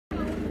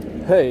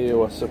Hey,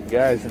 what's up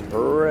guys, and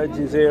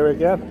Reggie's here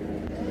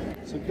again.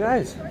 So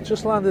guys,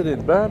 just landed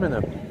in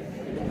Birmingham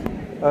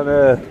and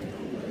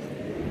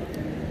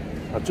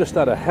I've just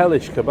had a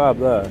hellish kebab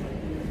there,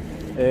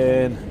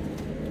 and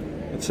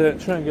to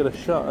try and get a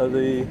shot of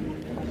the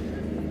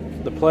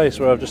place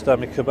where I've just had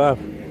my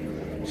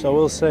kebab. So I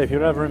will say, if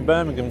you're ever in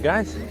Birmingham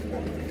guys,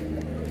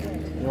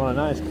 you want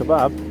a nice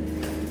kebab,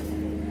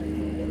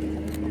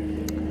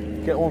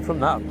 get one from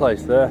that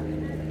place there.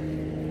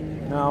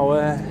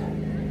 Now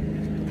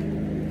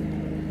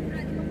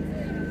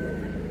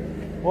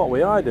what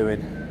we are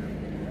doing,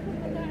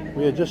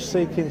 we are just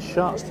seeking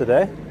shots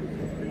today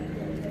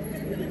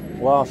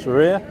whilst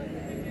we're here.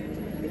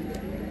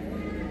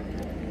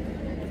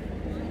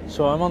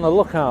 So I'm on the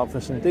lookout for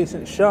some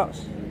decent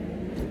shots.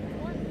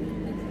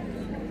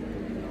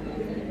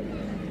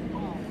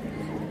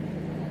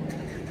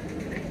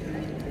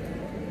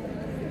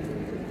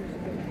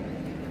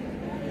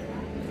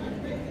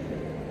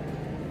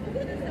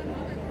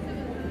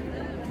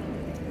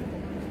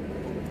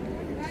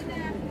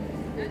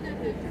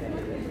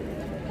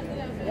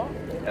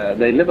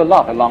 They live a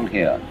lot along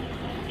here,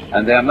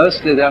 and they're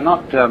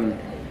not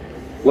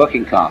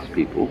working class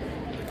people.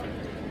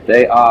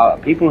 They are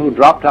people who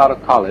dropped out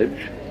of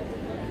college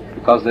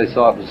because they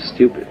thought it was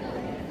stupid,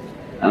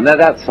 and they're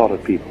that sort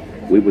of people.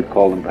 We would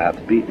call them perhaps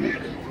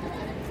beatniks.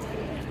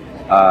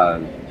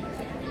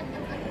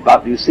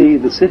 But you see,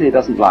 the city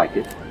doesn't like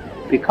it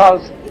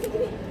because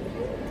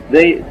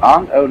they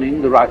aren't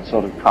owning the right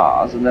sort of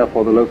cars, and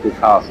therefore the local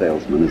car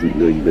salesman isn't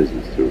doing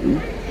business through them.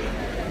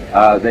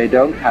 They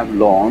don't have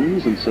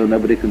lawns, and so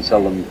nobody can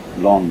sell them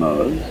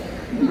lawnmowers.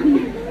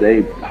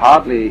 They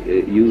hardly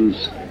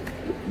use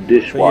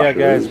dishwashers, so yeah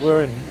guys,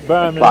 we're in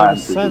Birmingham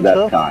appliances of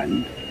Central. that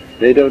kind.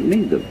 They don't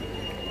need them.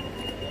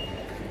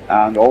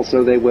 And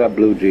also they wear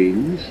blue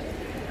jeans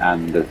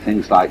and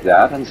things like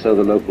that, and so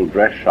the local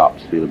dress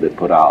shops feel a bit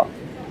put out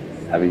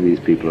having these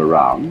people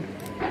around.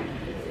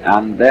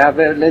 And they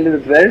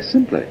live very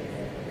simply.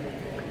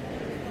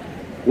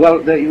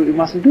 Well, you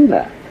mustn't do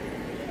that.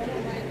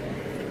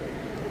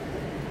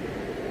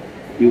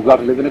 You've got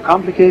to live in a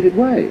complicated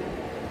way.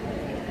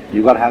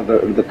 You've got to have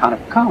the kind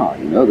of car,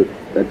 you know, that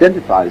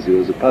identifies you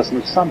as a person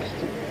of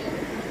substance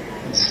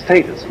and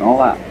status and all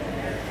that.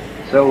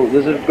 So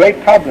there's a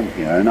great problem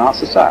here in our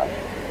society.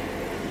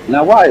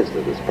 Now, why is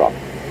there this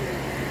problem?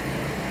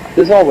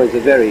 There's always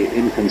a very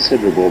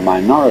inconsiderable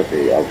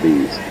minority of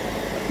these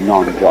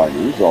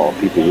non-joiners or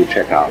people who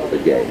check out of the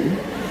game.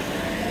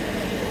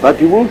 But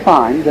you will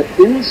find that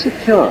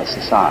insecure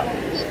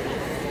societies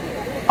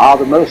are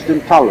the most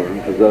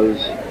intolerant of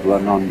those who are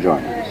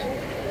non-joiners.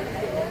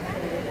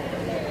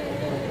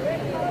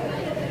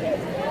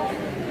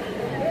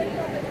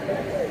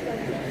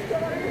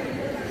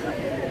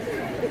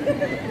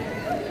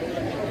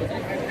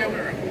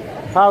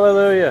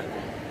 Hallelujah.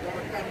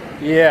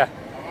 Yeah.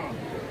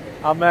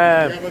 I'm You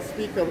have a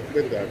speaker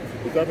with that.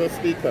 Is that a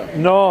speaker?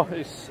 No,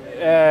 it's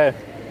a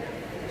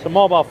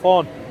mobile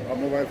phone. A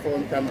mobile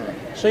phone camera?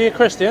 So you're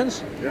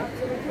Christians? Yeah.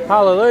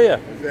 Hapalleluja.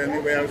 Is there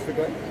anywhere else to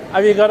go?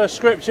 Have you got a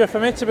scripture for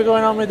me to be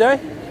going on with day?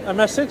 A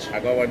message?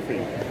 I got one for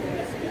you.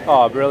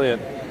 Oh,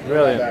 brilliant.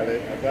 Brilliant. I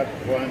got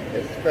one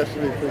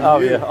especially for Oh,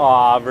 you. yeah.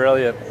 Oh,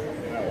 brilliant.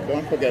 Now,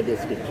 don't forget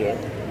this picture.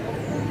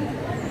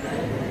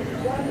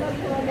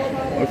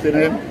 What's your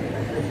name?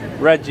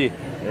 Reggie.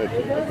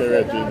 Reggie. Okay,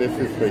 Reggie, this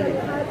is for you.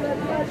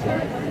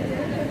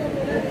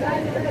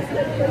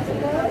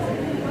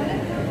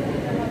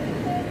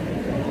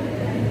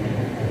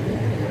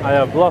 I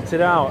have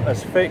blotted out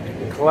as thick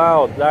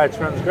cloud thy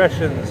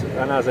transgressions,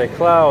 and as a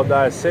cloud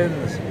thy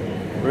sins.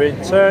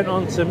 Return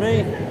unto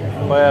me,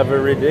 for I have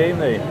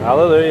redeemed thee.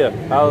 Hallelujah.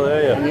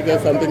 Hallelujah. Can you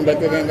get something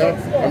better than that?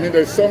 I mean,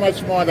 there's so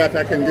much more that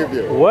I can give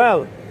you.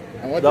 Well,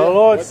 And the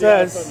Lord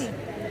says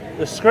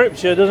the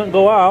scripture doesn't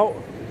go out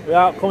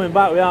without coming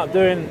back, without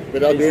doing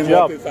its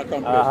job. what it's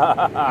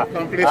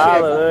accomplished.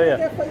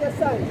 Hallelujah.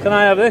 Can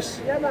I have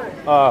this? Yeah, man.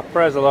 Oh,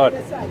 praise the Lord.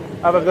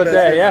 Have a good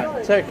day, yeah?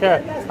 Take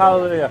care.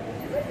 Hallelujah.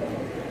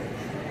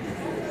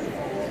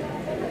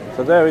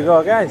 So there we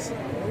go, guys.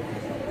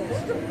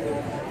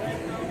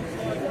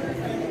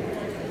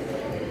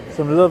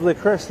 Some lovely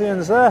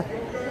Christians there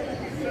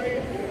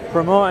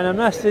promoting a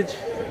message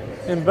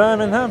in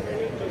Birmingham.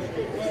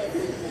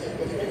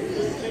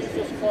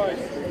 Jesus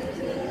Christ,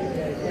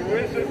 the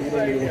risen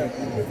Savior.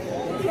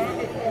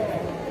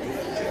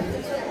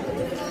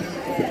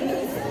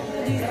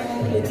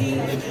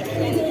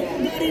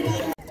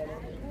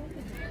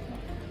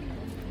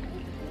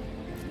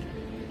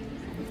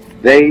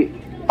 They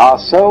are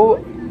so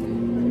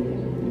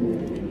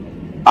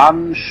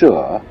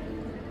unsure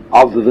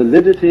of the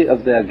validity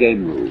of their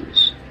game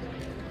rules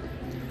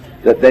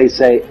that they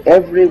say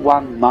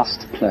everyone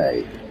must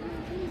play.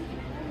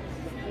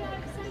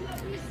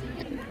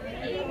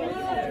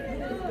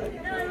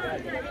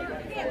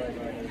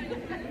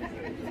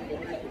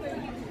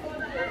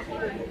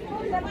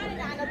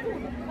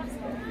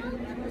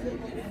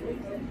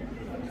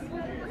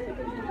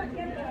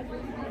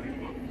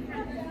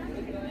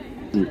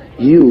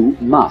 You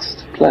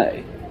must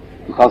play,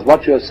 because Because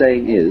what you're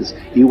saying is,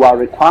 you are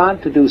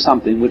required to do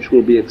something which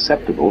will be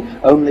acceptable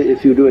only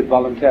if you do it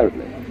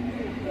voluntarily.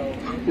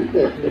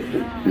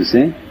 You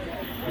see?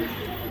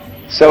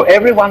 So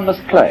everyone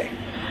must play,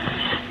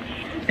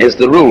 is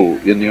the rule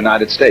in the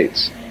United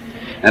States.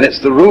 And it's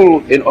the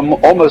rule in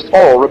almost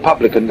all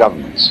Republican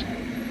governments.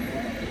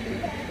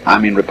 I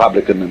mean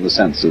Republican in the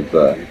sense of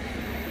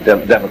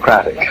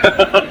democratic.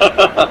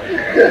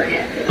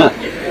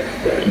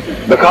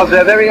 Because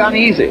they're very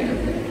uneasy.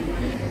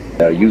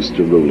 They're used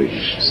to ruling,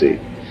 you see.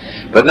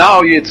 But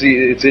now it's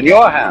in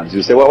your hands.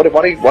 You say, well,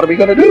 what are we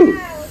going to do?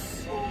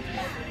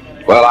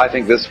 Well, I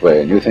think this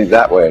way, and you think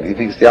that way, and he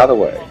thinks the other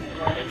way.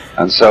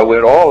 And so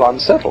we're all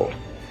unsettled.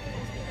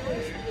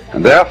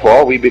 And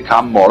therefore we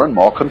become more and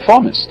more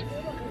conformist.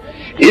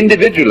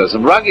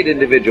 Individualism, rugged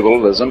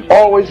individualism,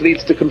 always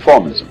leads to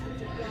conformism.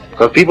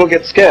 Because people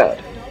get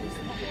scared.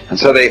 And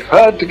so they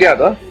herd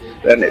together,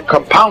 and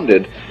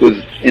compounded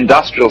with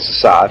industrial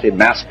society,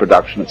 mass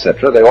production,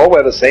 etc. They all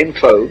wear the same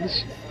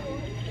clothes,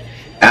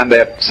 and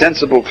they're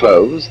sensible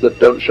clothes that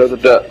don't show the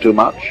dirt too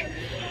much.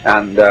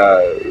 And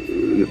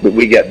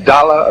we get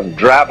duller and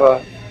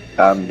drabber,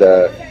 and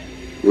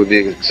with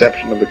the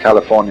exception of the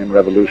Californian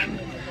Revolution.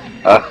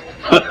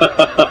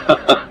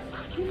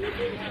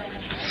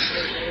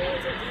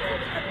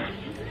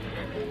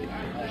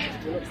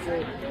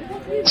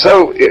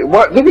 So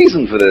the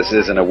reason for this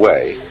is, in a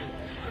way,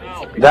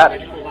 that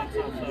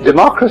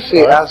democracy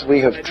as we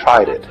have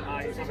tried it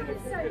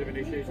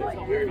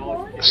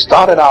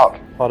started out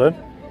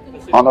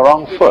on the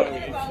wrong foot.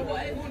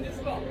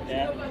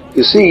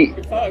 You see...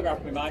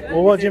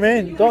 Well, what do you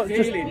mean?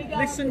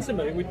 Listen to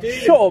me. We're dealing...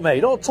 Shut up,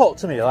 mate. Don't talk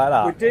to me like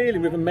that. We're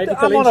dealing with a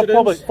medical I'm on incident. a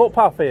public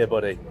footpath here,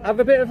 buddy. Have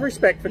a bit of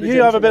respect for the You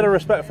gentleman. have a bit of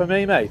respect for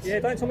me, mate.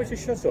 Yeah, don't tell me to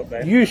shut up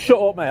then. You shut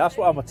up, mate. That's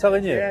what I'm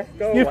telling you. Yeah,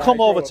 go You've away, come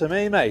go over up. to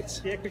me,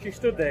 mate. Yeah, because you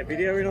stood there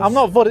videoing us. I'm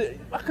not voted.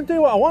 I can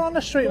do what I want on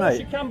the street, Of course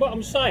mate. you can, but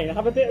I'm saying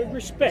have a bit of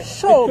respect.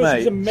 Shut up, because mate.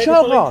 it's a medical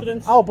Shut up.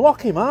 incident. I'll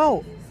block him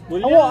out.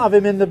 Will I you? won't have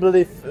him in the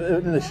bloody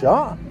in the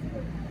shot.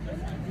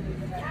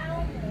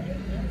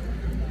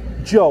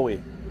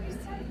 Joey.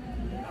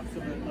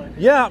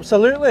 Yeah,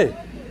 absolutely.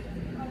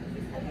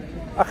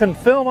 I can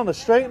film on the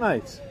straight,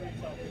 mate.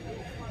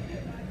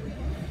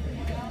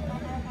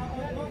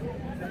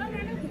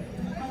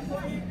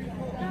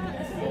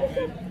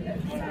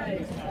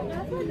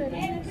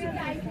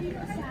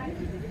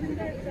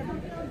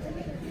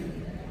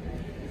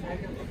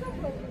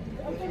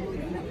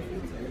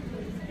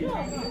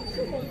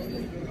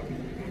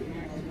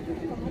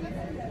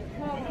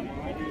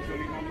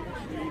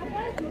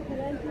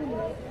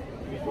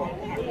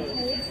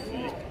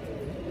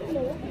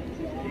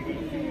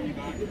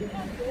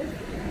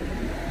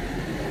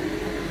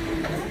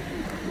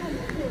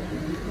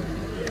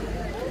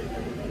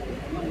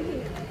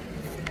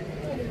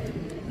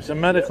 It's a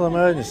medical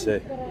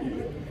emergency.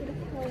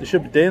 They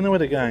should be dealing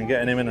with the guy and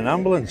getting him in an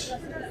ambulance. You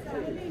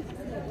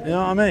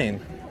know what I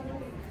mean?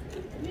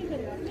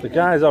 The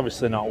guy's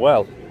obviously not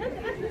well.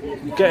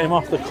 Get him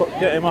off the footpath.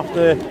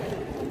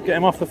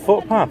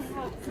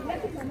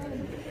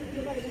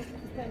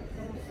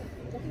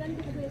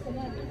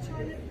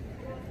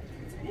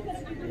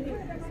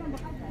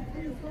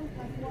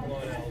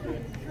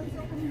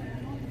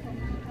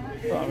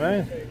 You know what I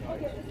mean?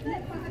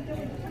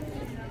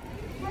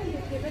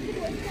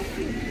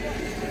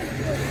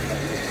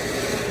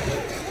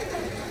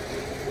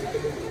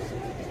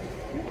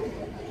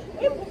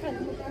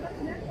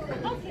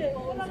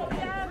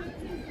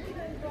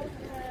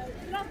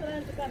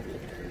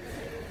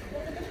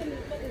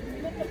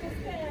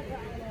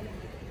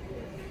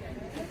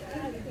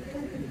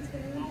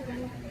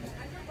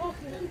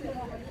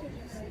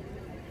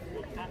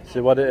 See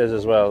what it is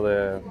as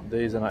well,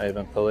 these are not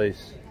even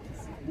police.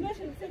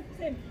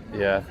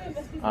 Yeah,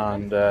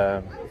 and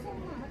they're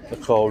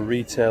called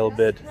retail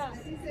bid.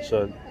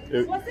 So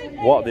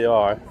what they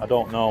are, I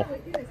don't know.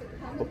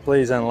 But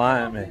please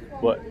enlighten me.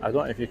 But I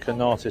don't know if you can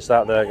notice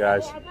that there,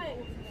 guys.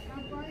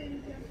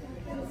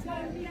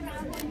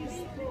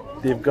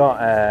 They've got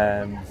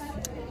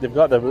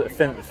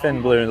the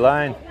thin blue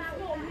line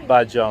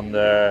badge on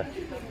their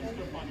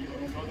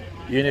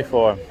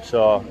uniform.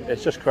 So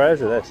it's just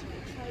crazy, this.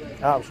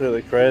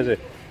 Absolutely crazy.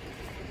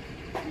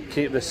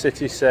 Keep the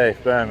city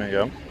safe,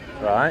 Birmingham,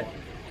 right?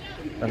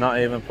 They're not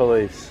even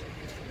police.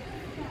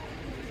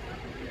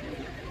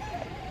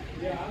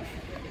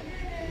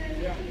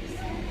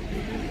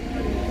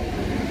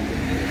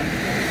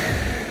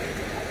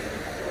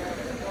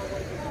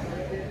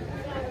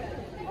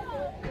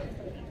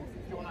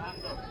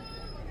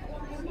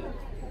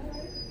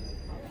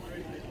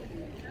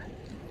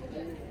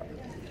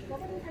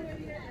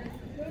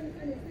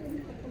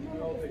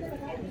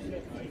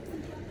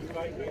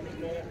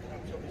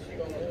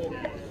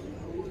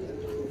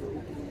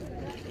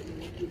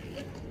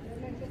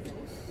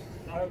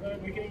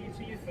 We get you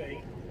to your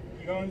feet.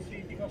 You go and see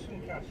if you got some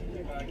cash in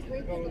your bag.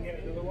 You go and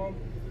get another one.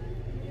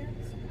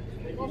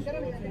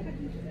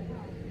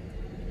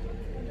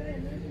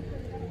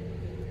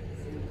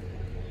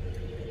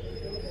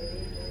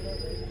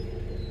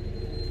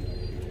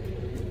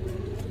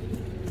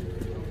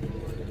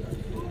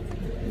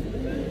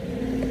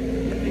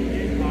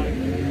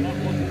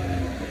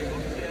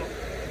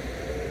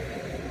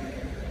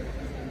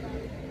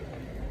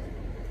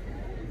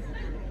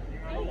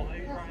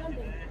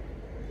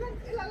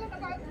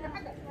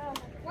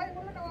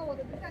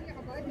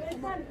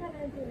 You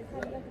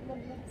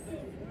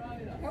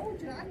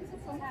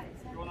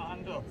want a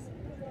hand up?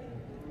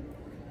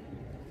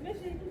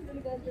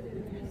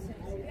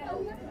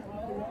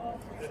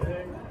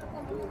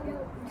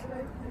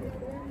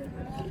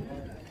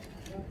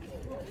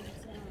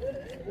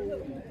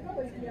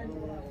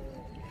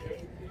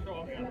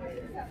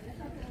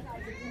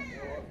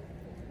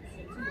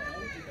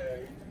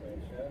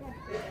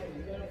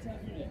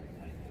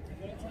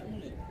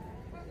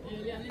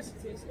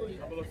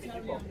 Have a look at your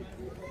pocket.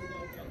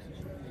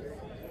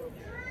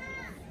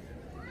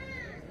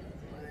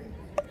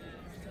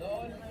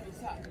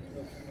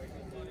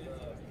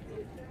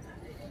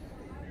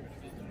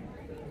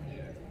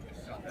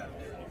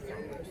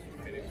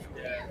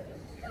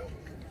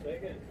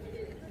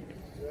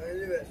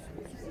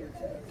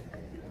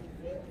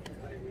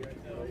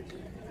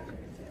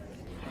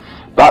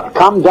 But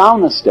come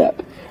down a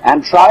step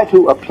and try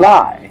to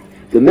apply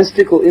the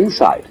mystical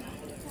insight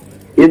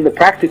in the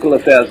practical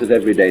affairs of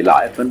everyday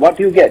life, and what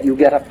do you get? You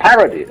get a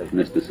parody of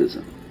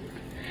mysticism.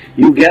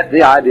 You get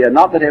the idea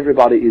not that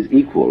everybody is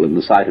equal in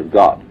the sight of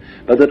God,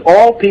 but that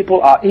all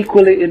people are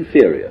equally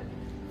inferior.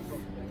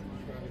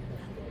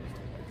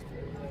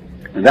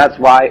 And that's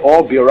why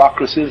all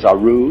bureaucracies are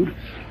rude,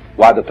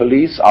 why the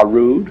police are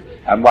rude,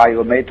 and why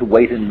you're made to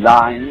wait in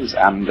lines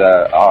and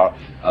are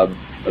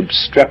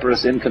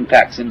obstreperous income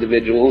tax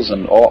individuals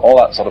and all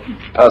that sort of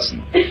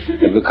person.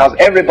 Because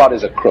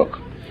everybody's a crook.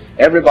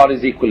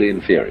 Everybody's equally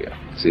inferior.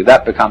 See,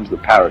 that becomes the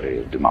parody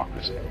of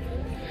democracy.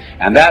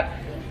 And that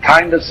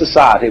kind of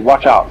society,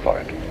 watch out for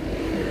it.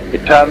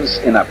 It turns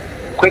in a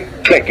quick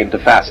click into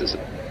fascism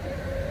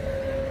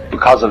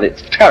because of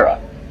its terror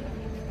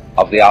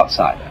of the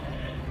outsider.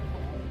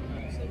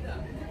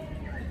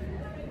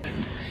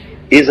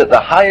 Is at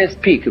the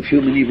highest peak of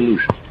human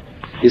evolution.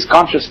 His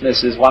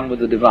consciousness is one with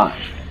the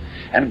divine.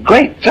 And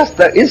great, just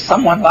there is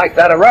someone like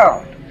that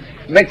around.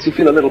 It makes you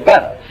feel a little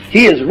better.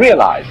 He has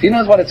realized, he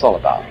knows what it's all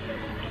about.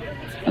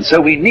 And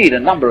so we need a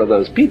number of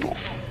those people.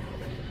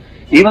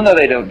 Even though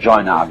they don't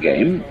join our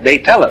game, they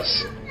tell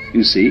us,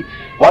 you see,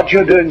 what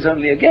you're doing is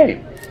only a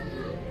game.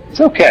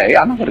 It's okay,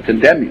 I'm not going to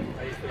condemn you,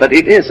 but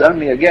it is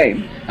only a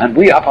game, and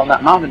we up on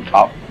that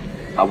mountaintop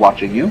are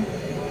watching you.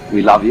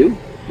 We love you,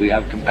 we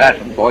have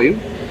compassion for you,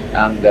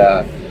 and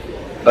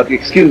but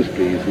excuse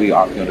please, we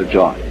aren't going to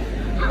join.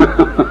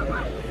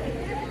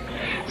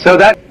 So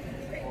that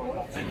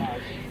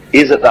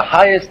is at the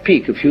highest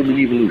peak of human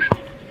evolution.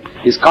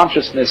 His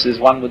consciousness is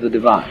one with the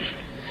divine.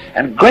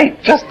 And great,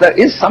 just there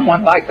is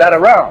someone like that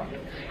around.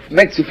 It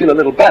makes you feel a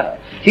little better.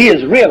 He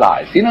has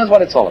realized, he knows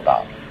what it's all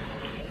about.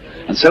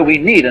 And so we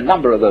need a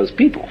number of those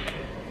people.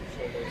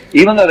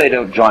 Even though they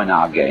don't join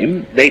our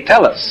game, they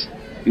tell us,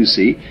 you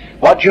see,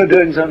 what you're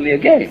doing is only a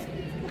game.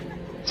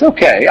 It's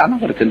okay, I'm not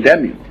going to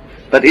condemn you,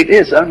 but it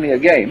is only a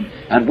game,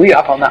 and we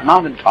up on that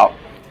mountaintop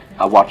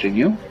are watching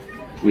you.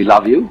 We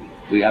love you,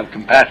 we have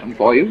compassion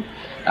for you,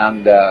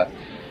 and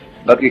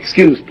but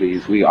excuse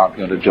please, we aren't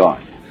going to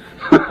join.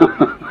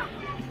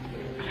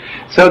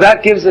 So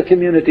that gives the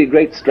community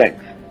great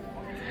strength,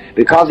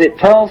 because it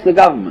tells the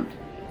government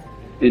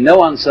in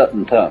no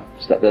uncertain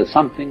terms that there's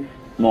something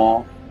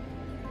more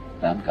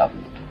than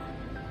government.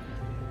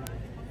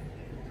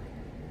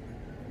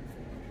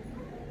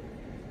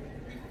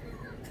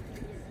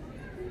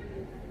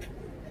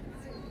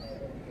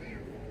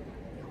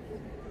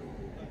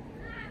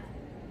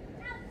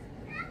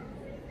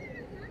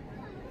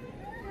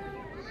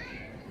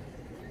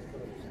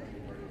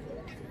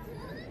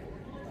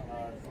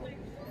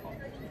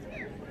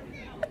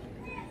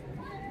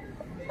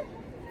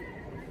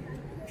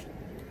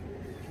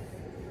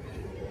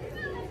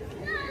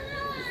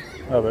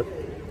 Robert,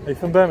 are you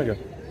from Birmingham?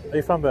 Are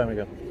you from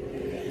Birmingham?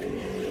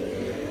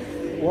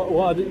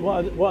 What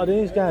are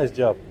these guys'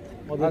 job?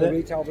 What do The they?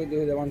 retail people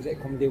do the ones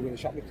that come deal with the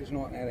shoplifters and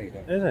all that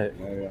either. Is it?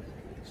 Yeah.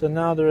 So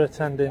now they're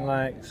attending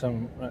like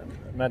some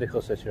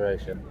medical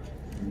situation.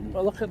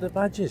 But look at the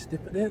badges.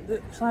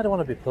 It's like they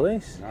want to be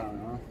police.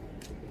 No.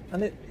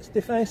 And it's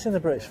defacing the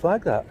British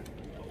flag, that.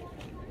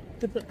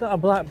 They've got a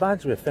black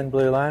badge with thin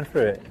blue line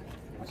through it.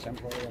 That's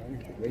simple,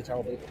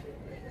 retail people.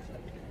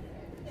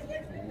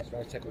 It's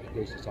very typical to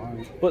use the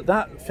time. But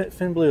that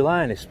thin blue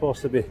line is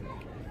supposed to be...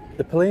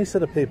 The police are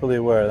the people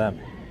who wear them.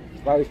 It's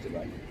supposed to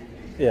be.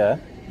 Yeah.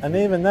 And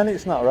even then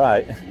it's not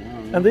right.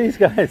 No. And these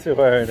guys are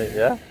wearing it,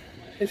 yeah?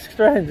 It's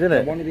strange, isn't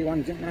it? The wannabe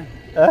ones, isn't they?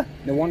 Huh?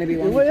 The wannabe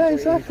ones. Well, yeah,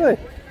 exactly.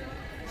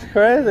 It's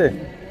crazy.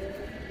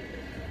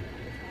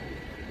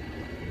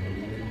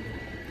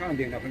 Can't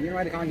do nothing. You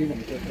know, they can't do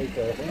nothing to the police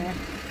first, you know?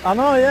 I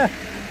know, yeah.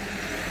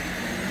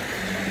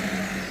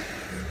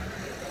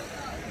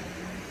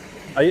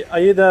 Are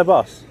you there,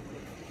 boss?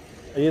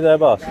 Are you there,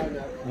 boss?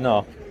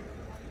 No.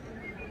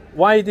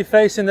 Why are you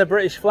defacing the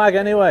British flag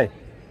anyway?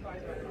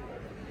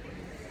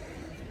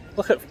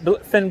 Look at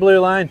thin blue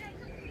line.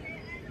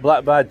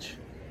 Black badge.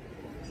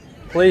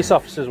 Police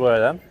officers wear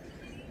them.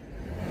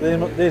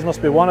 These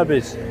must be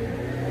wannabes.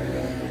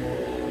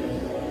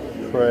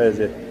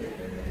 Crazy.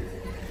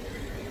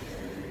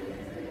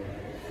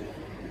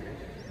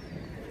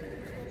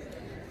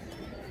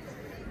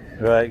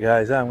 Right,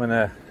 guys, I'm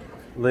gonna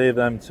leave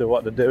them to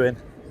what they're doing.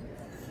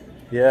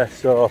 Yeah,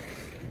 so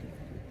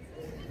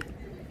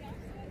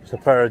it's a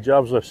pair of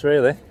jobs lifts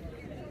really.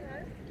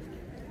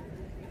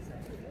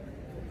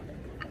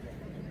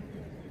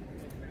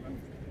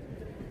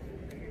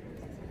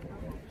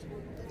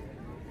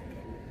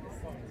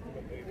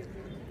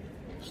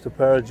 Just a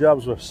pair of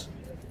jobs lifts.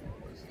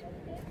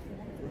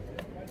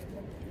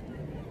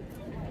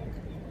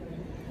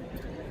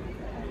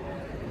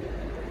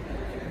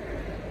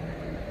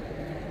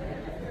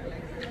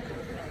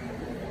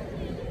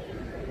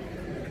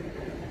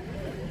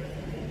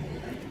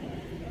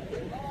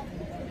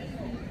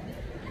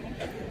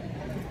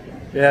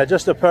 Yeah,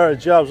 just a pair of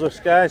jobs lifts,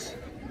 guys.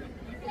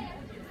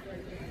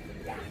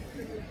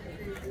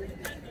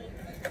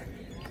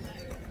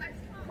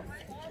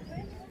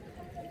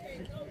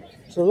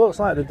 So it looks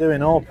like they're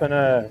doing open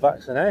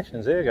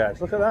vaccinations here, guys.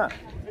 Look at that.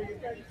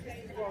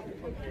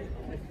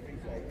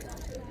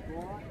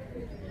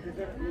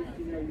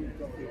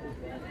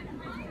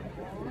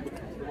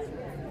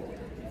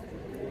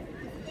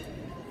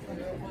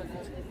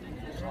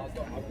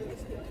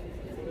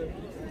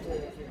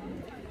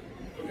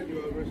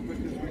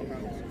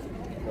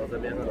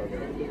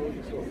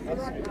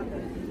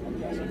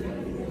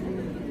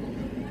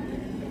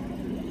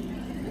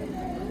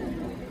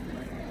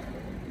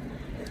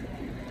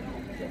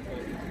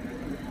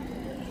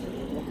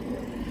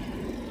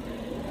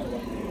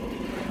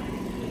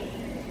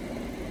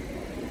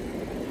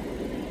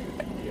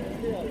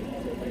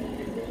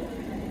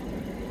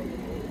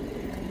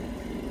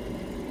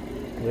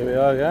 Here we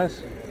are,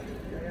 guys.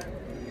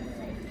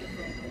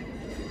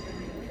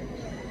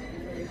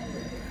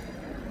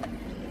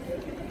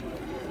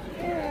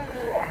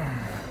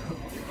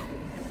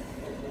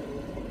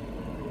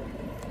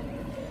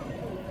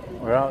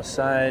 We're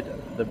outside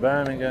the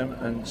Birmingham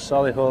and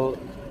Solihull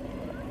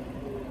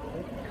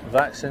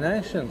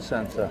vaccination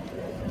centre.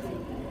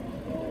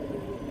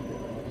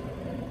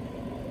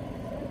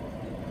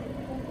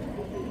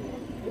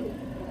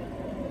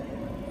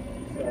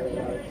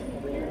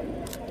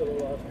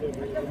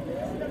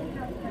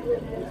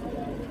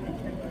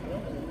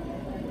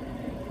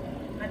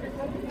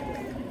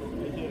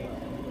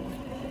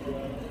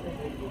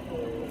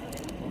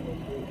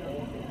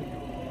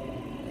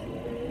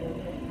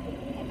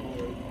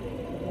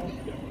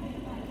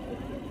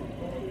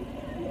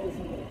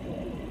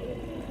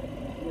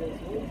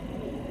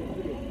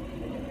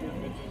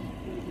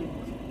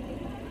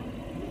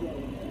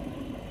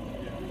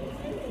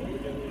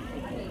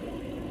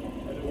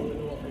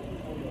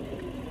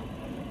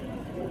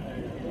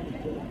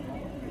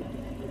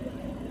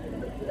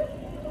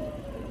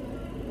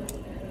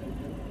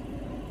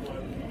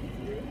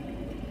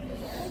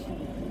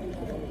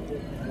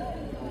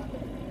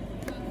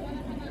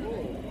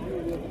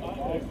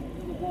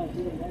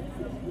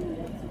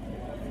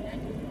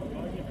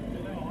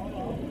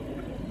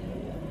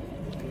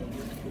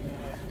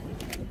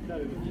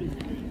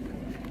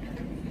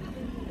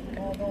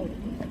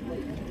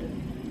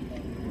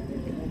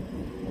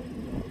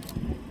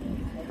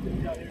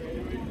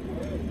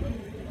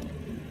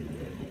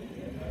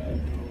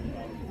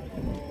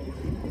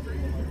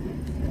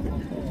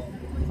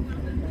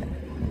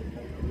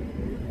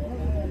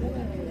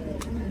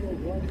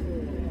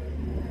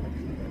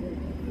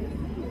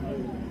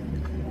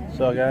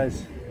 So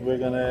guys, we're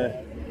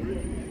gonna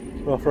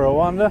go for a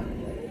wander.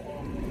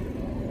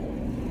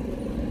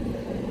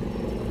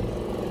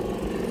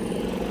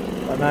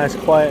 A nice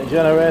quiet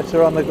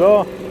generator on the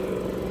go.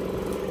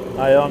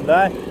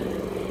 Hyundai.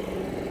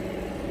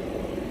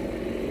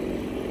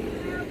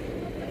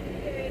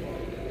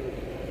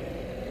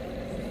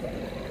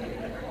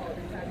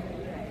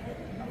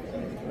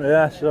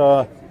 Yeah,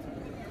 so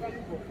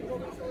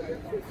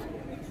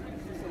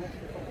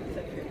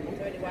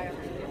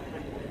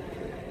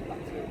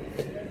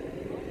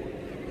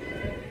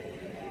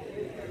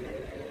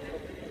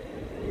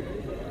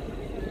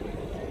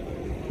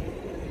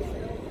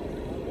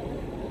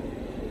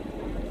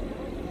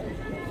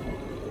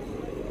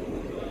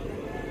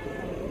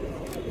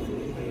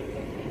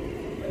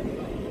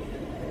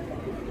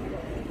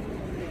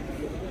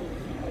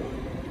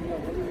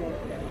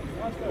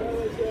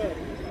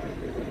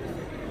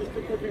Just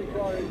a quick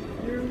inquiry.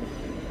 You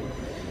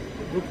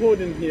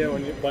recording here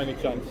by any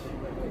chance?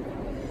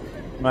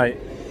 mate,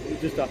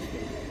 Just asking.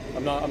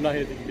 I'm not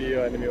here to be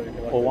your enemy or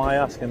anything like well, that. why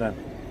asking then?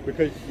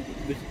 Because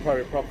this is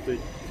private property,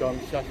 so I'm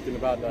just asking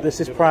about that. This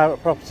is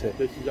private property.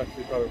 This is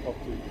actually private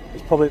property.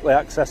 It's publicly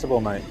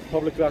accessible, mate.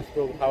 Publicly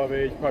accessible, however,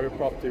 it's private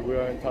property. We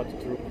are entitled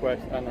to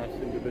request and ask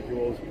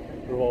individuals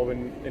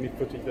revolving any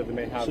footage that they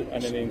may have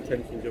and any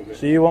intentions of it.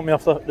 So you want me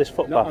off this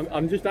footpath? No,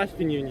 I'm just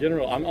asking you in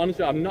general. I'm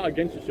honestly, I'm not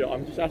against the show.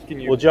 I'm just asking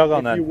you. Well, jog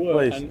on if you then, were,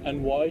 please.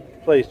 And why?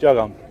 Please, jog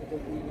on.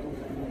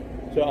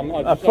 So I'm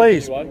just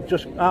please, asking you why.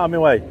 just out of my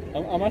way.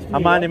 I'm asking I'm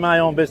you minding why. my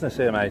own business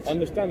here, mate. I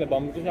understand that, but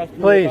I'm just asking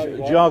Please, you about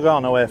why. jog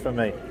on away from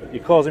me.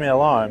 You're causing me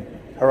alarm,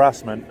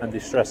 harassment and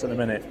distress at the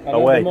minute. And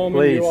Away, at the moment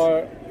please. you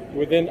are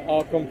within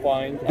our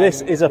confines.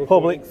 This and is a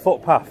recording. public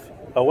footpath.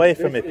 Away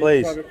from me, This is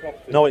please. private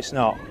property. No, it's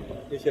not.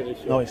 Yes, it is,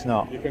 sure. No, it's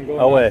not. You can go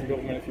and Away. ask the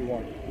government if you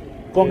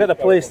want. Go and get the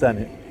police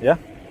then, yeah?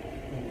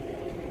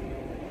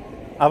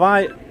 Have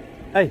I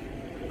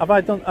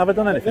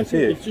done anything to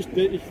you? It's just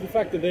it's the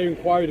fact that they're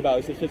inquired about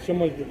us. They said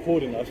someone's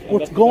recording us.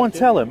 Well, go and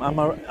tell them I'm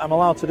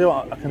allowed to do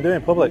what I can do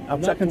in public. I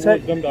can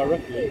take them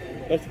directly.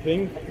 That's the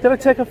thing. Did I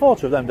take a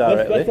photo of them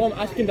directly? That's what I'm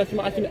asking. That's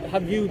what I'm asking.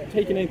 Have you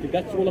taken anything?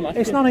 That's all I'm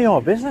asking. It's none of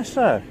your business,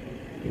 sir.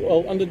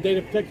 Well, under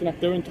Data Protection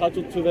Act, they're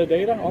entitled to their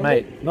data, aren't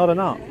Mate, they? no, they're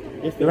not.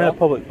 Yes, they're in a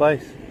public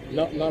place.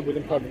 Not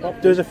within private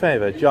property. Do us a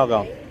favour, jog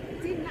on.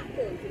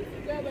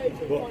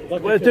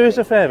 Like Do us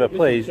a favour,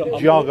 please.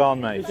 Jog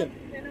on, mate. Listen,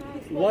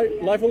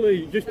 life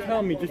only, just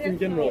tell me, just in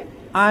general.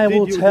 I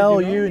will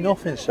tell you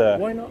nothing, sir.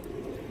 Why not?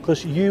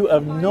 Because you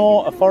have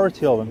no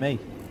authority over me.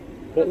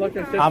 But like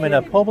I said, I'm in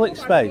a public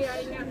space,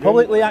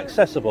 publicly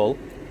accessible.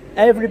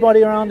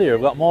 Everybody around here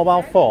have got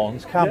mobile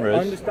phones, cameras,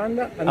 I understand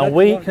that, and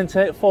we can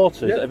take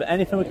photos of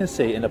anything we can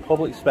see in a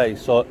public space.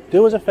 So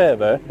do us a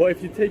favour. But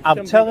if you take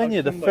I'm telling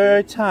you the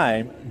third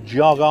time,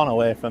 jog on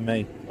away from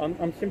me.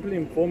 I'm simply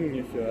informing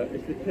you, sir.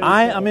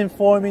 I am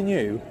informing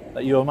you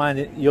that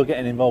you're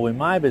getting involved in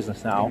my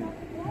business now.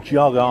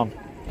 Jog on,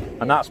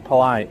 and that's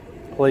polite,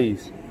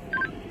 please.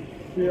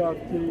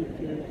 CRT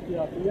to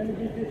CRT. Let me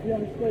give you the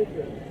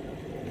demonstration.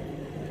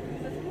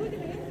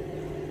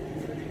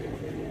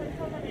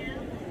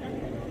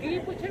 Can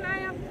you put your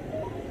eye up?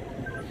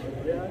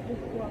 Yeah, I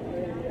just got an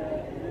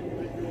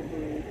individual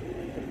who,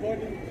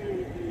 according to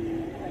the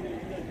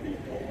NHS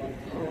people, I'm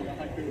sure that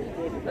I could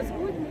report it. That's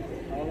good.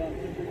 I'll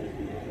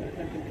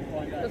attempting to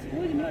find out. That's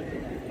good.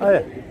 Oh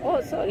yeah.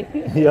 Oh, sorry.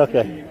 You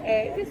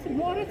okay? This is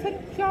Morrison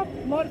shop.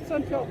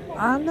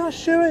 I'm not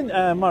showing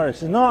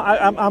Morrison. No,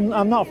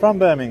 I'm not from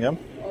Birmingham.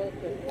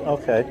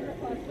 Okay.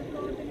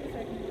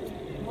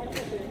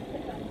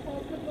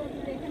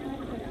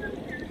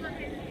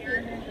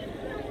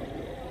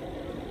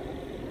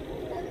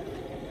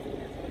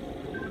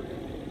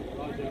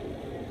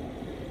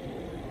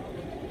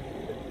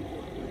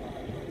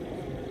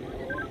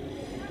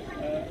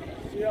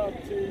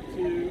 CRT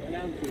to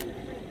announce.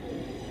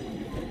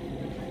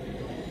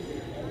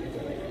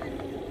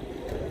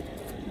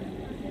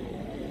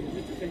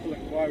 Simple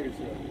inquiries,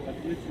 sir.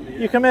 That's literally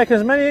it. You can make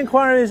as many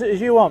inquiries as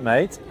you want,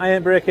 mate. I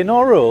ain't breaking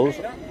no rules.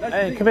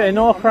 I ain't committing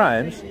no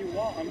crimes.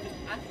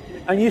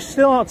 And you're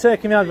still not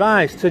taking my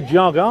advice to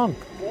jog on.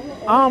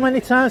 How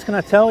many times can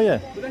I tell you?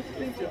 But that's the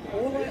thing, sir.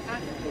 All I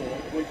asked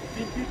for was,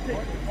 did you take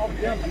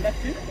off them, and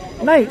that's it.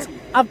 Mate,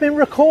 I've been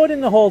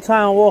recording the whole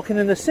time walking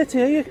in the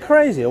city. Are you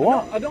crazy or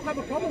what? I don't have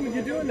a problem with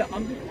you doing that.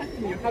 I'm just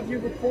asking you, have you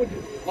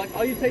recorded? Like,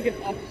 are you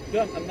taking off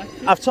them, and that's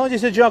it? I've told you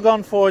to jog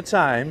on 4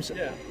 times.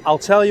 Yeah. I'll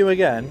tell you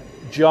again,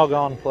 jog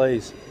on,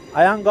 please.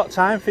 I haven't got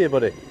time for you,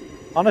 buddy.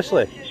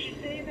 Honestly.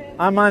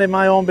 I'm minding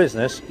my own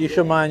business. You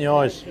should mind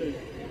yours.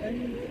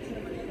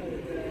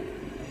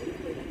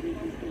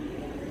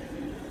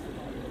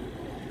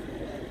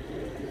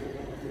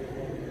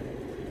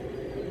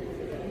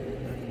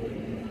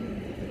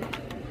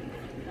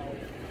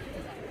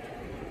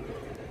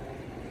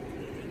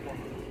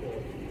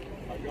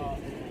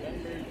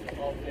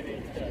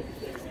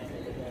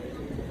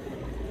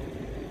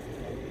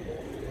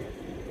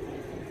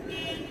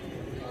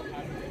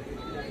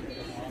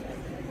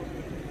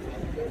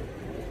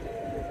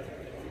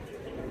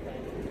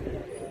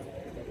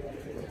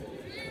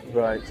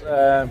 Right.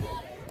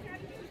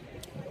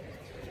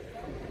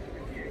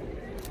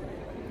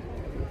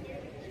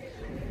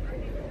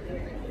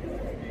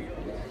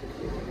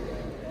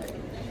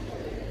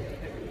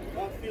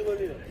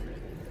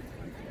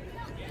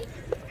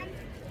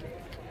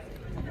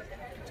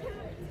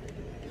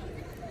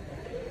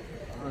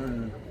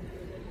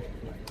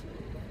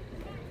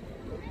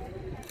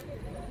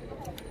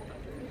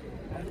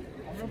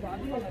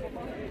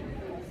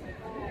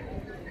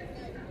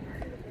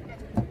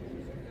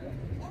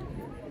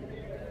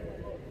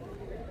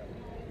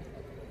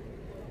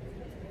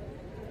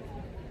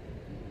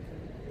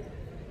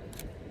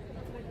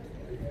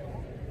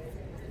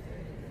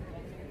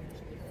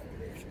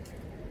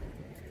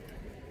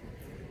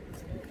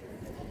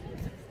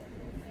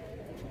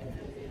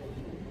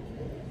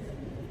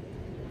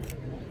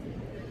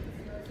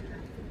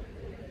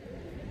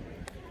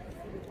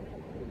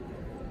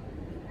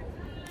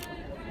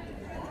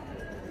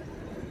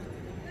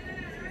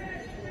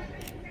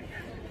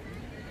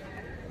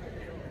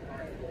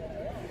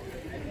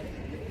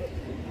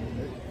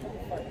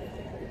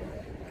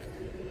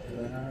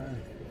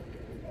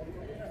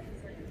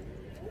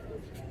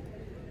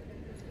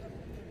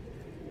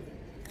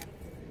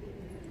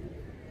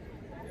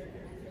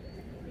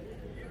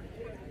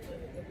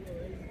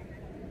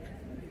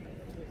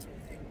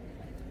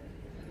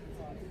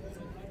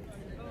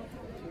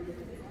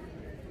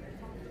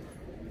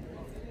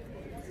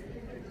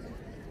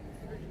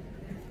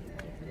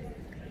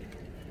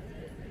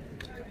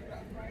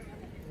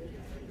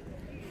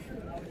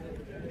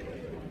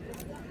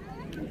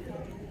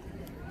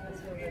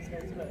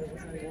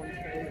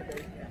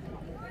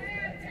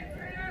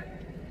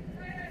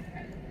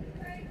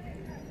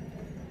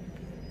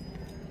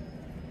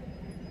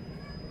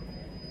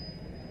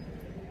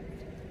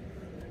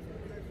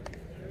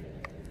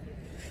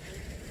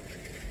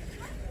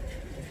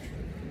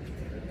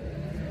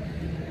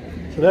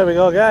 So there we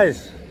go,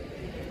 guys.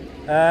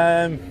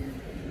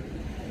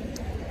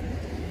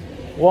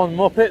 One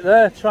muppet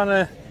there trying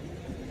to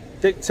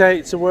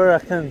dictate to where I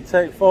can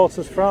take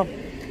photos from.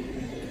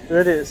 They're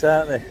idiots,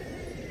 aren't they?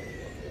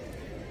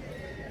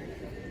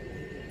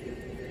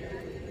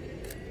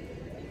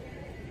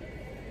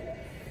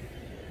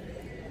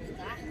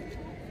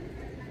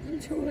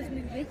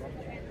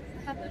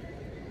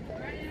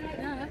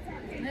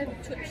 Never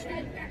touched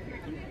it.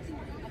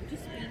 I've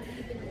just been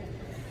leaving it.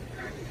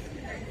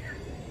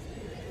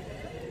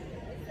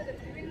 Instead of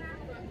doing that,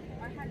 but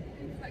I had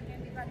things like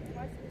getting me back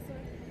twice or so.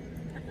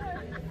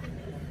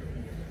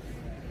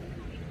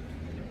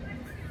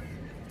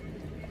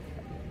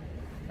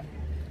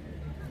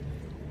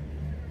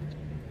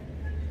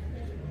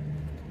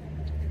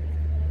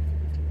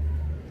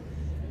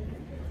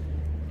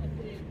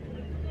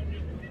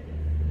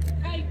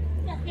 Hey,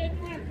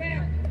 fucking run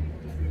back!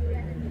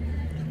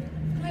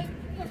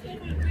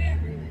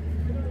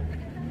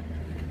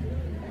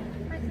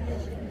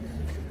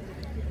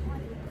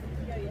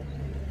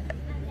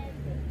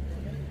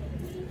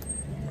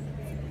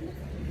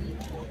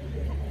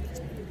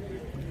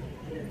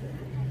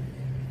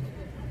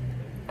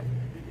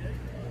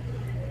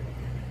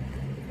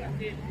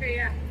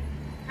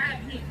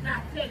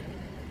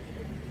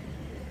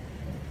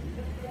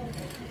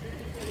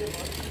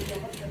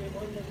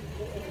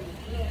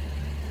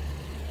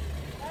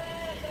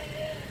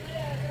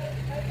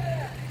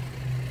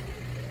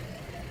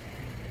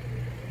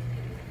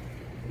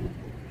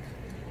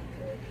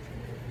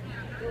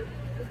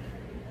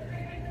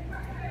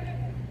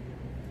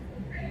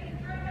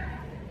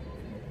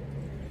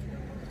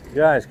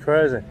 Guys,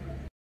 crazy.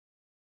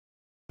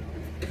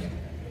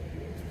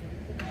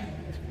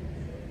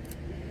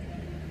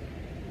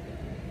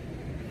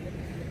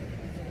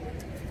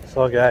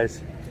 So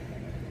guys,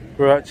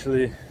 we're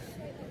actually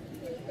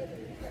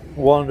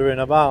wandering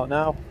about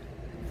now,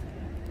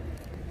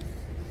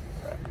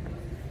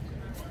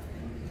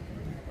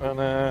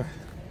 and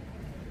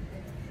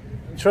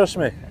trust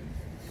me,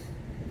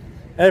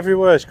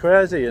 everywhere's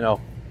crazy, you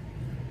know.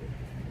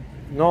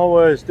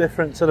 Nowhere's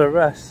different to the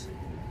rest.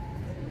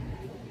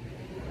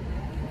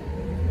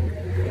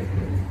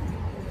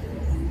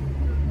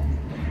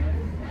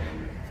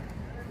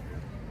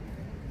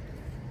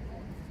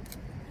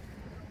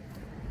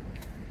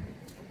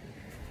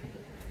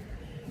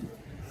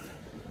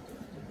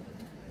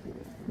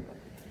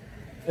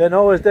 Yeah,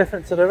 nowhere's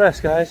different to the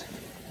rest, guys.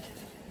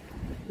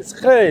 It's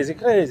crazy,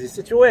 crazy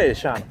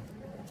situation.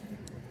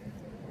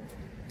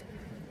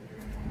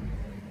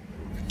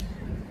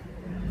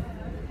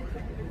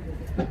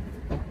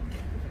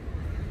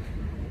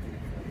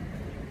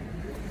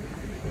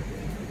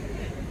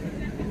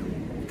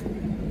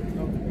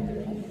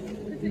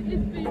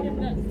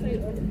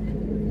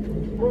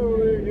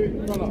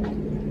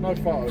 No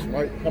photos,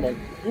 mate. Come on.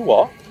 You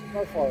what?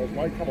 No photos,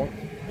 mate. Come on.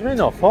 You mean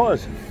no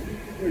photos?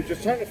 Well, you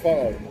just take a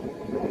photo.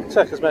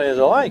 Take as many as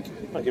I like.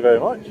 Thank you very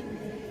much.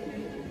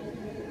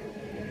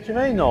 What do you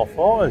mean no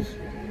photos?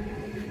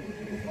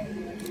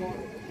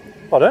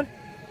 Pardon?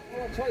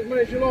 Well, take as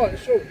many as you like,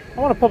 sure. I'm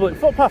on a public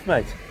footpath,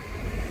 mate.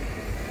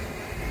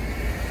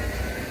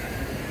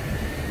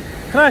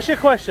 Can I ask you a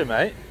question,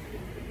 mate?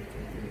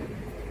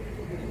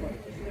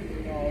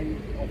 No, I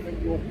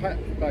think your pat's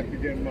back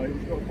again, mate.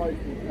 You've got a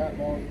baseball cap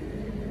on.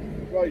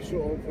 Grey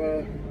sort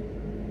of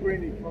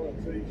greeny coloured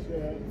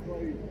t-shirt,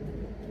 grey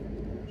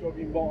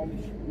jogging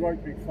bottoms,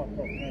 great big fuck off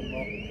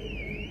camera.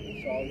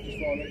 So I just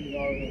want to let you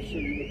know, and a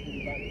silly look in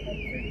the back type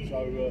thing. So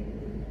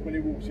when he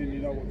walks in, you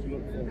know what to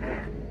look for,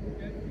 mate.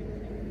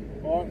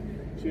 Alright,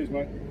 cheers,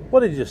 mate. What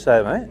did you just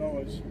say, mate? No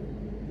worries.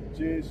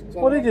 Cheers.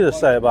 What did you just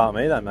say about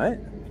me then, mate?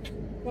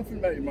 Nothing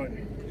about you, mate.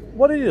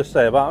 What did you just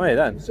say about me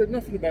then? I said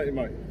nothing about you,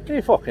 mate.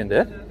 You fucking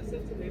did.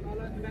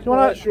 Do you Well,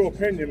 want that's your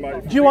opinion,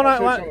 mate. Do you want to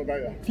act something about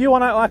you? like? If you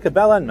want to act like a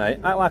bellend, mate,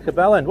 act like a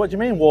bellend. What do you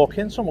mean walk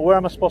in somewhere? Where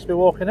am I supposed to be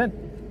walking in?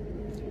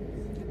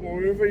 Well,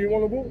 wherever you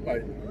want to walk,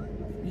 mate.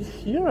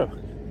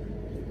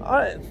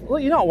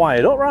 Look, you're not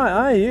wired up right,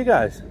 are you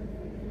guys?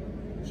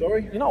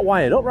 Sorry? You're not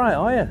wired up right,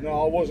 are you?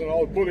 No, I wasn't. I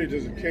was bullied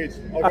as a kid.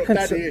 I've got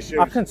daddy issues.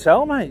 I can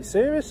tell, mate.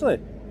 Seriously.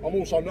 I'm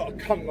also not a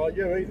cunt like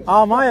you either.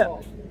 Oh, mate.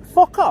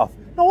 Fuck off.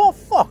 No, what?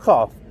 Fuck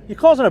off. You're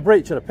causing a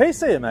breach of the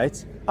peace here,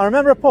 mate. I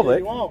remember a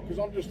public. Yeah, you are, because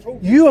I'm just talking.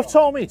 You have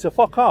told me to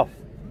fuck off.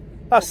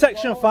 That's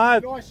section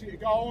 5. Nice of you to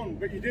go on,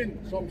 but you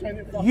didn't. So I'm telling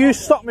you. You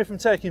stopped me from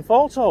taking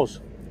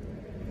photos.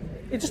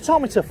 You just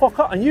told me to fuck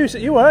off, and you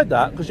heard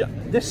that because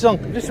this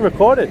is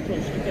recorded.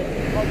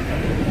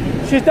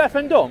 She's deaf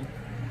and dumb.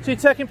 So you're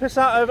taking piss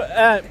out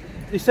of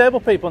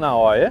disabled people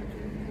now, are you?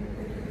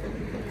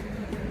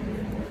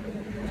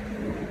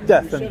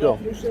 Deaf and dumb.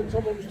 Who said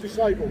someone was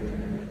disabled?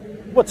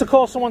 What, to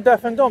call someone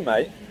deaf and dumb,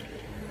 mate?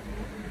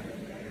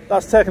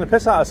 That's taking a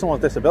piss out of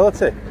someone's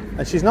disability,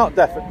 and she's not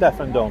deaf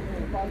and dumb.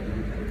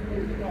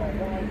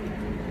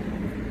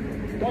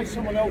 Waste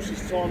someone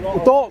else's time.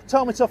 Well, don't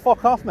tell me to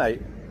fuck off,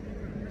 mate.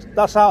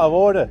 That's out of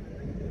order.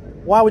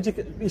 Why would you?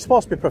 You're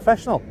supposed to be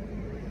professional.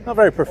 Not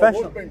very I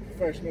professional. was being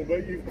professional,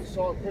 but you've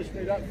decided to push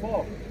me that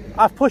far.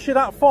 I've pushed you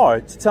that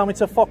far to tell me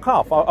to fuck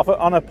off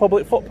on a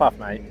public footpath,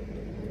 mate.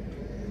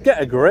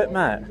 Get a grip,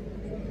 mate.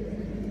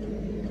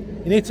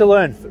 You need to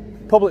learn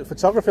public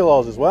photography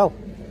laws as well,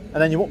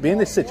 and then you won't be in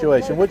this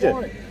situation, would you?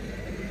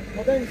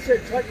 I then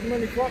said take as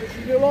many photos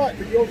as you like,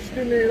 but you obviously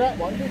didn't hear that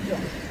one, did you?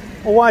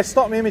 Well, why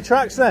stop me in my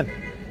tracks then?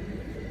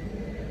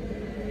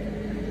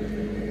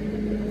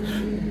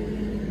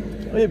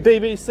 Are you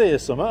BBC or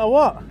something, or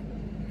what?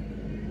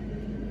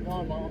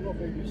 No, mate, I'm not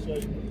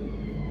BBC.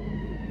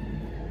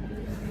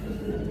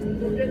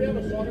 We'll get the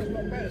other side, that's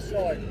my better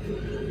side.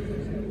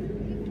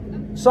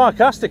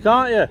 Sarcastic,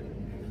 aren't you?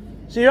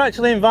 So you're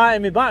actually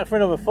inviting me back for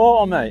another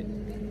photo, mate.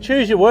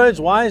 Choose your words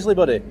wisely,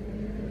 buddy.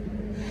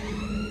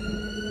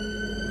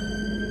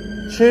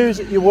 Choose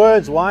your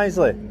words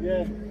wisely.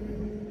 Yeah.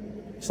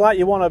 It's like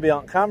you want to be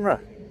on camera.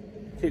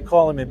 Keep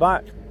calling me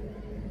back.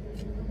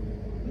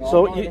 No,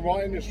 So I'm not in the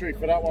right industry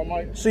for that one,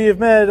 mate. So you've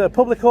made a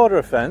public order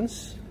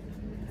offence.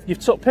 You've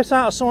took piss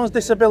out of someone's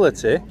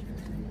disability.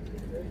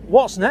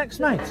 What's next,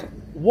 mate?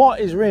 What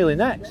is really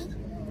next?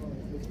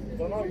 I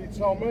don't know, you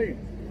tell me.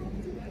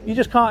 You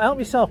just can't help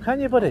yourself, can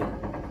you, buddy?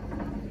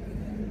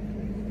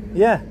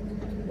 Yeah.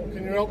 Well,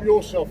 can you help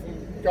yourself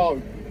and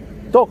go?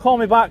 Don't call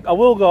me back. I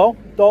will go.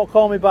 Don't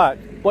call me back.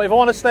 But if I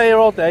want to stay here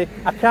all day,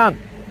 I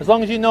can. As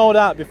long as you know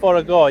that before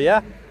I go,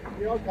 yeah?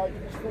 Yeah, okay,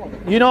 that's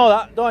fine. You know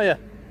that, don't you?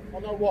 I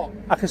know what?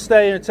 I can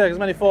stay here and take as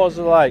many photos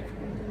as I like.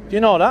 Do you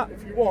know that?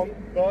 If you want,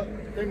 but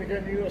then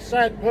again, you're a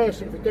sad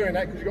person for doing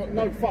that because you've got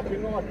no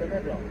fucking life,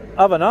 have you?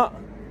 Have I not?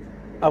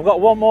 I've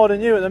got one more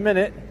than you at the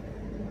minute.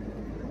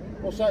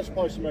 What's that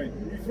supposed to mean?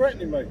 Are you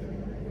threatening me?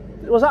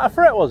 Was that a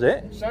threat, was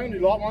it?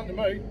 Sounded like one to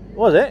me.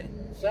 Was it?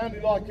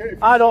 Sounded like it.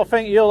 I don't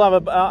think you'll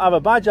have a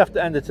badge after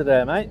the end of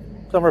today, mate.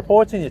 Because I'm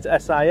reporting you to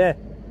SIA.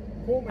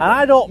 And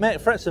I don't make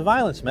threats of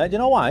violence, mate. Do you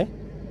know why?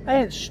 I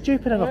ain't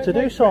stupid enough to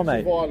do so,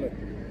 mate.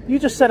 You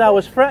just said I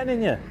was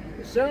threatening you.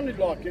 It sounded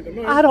like it to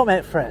me. I don't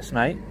make threats,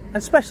 mate. And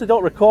especially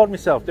don't record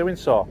myself doing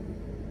so.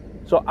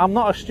 So I'm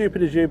not as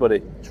stupid as you,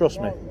 buddy.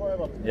 Trust me.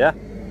 Whatever. Yeah?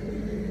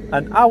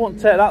 And I won't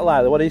take that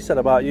lightly, what he said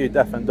about you,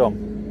 deaf and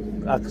dumb.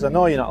 Because I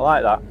know you're not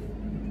like that.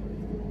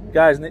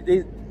 Guys,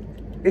 these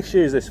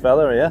issues this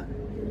fella here.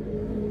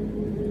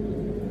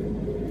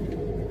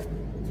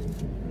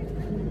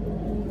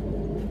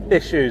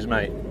 Issues,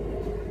 mate.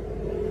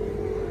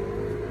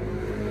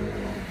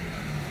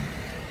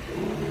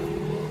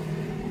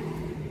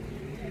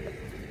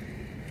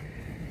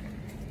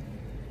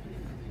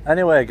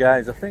 Anyway,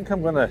 guys, I think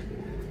I'm gonna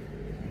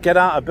get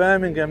out of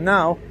Birmingham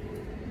now,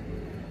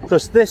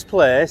 because this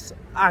place,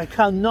 I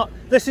cannot.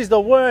 This is the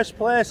worst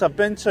place I've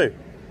been to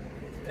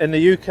in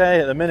the UK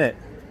at the minute.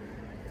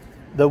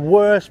 The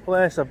worst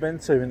place I've been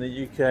to in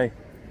the UK.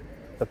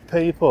 The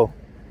people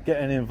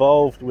getting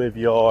involved with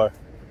your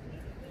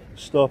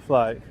stuff,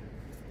 like,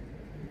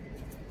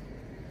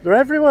 they're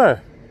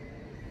everywhere.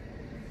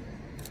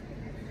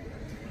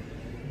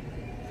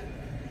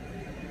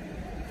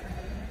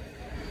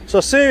 So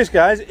serious,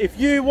 guys, if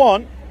you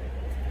want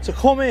to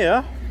come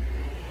here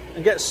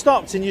and get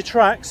stopped in your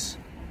tracks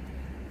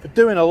for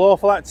doing a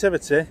lawful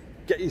activity,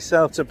 get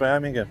yourself to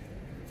Birmingham,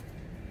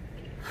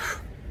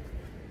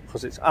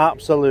 because it's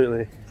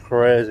absolutely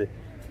crazy.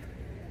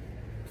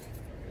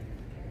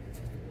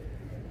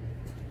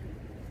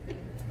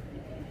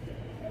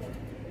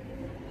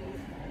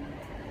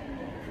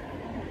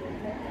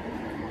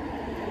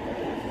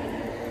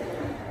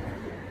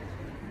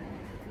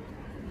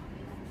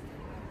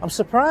 I'm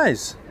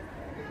surprised.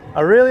 I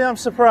really am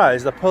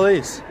surprised the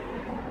police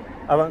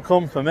haven't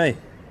come for me.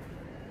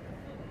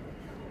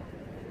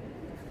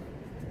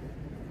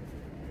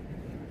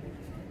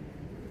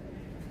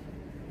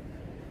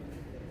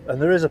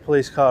 And there is a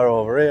police car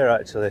over here,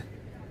 actually.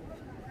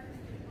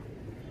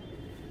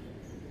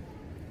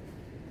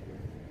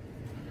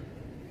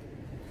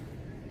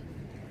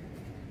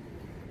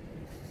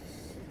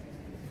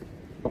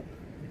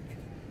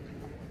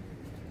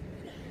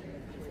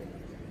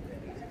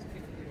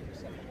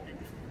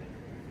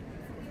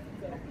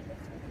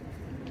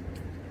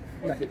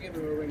 I could give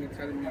him a ring and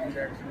tell him you can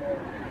there tomorrow.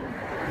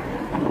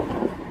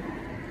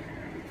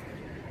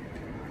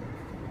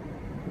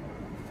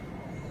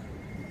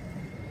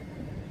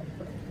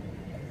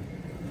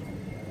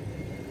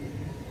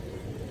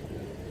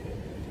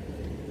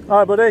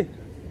 Alright, buddy.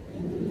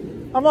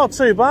 I'm not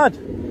too bad.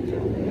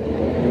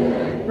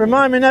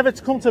 Remind me never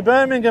to come to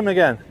Birmingham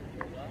again.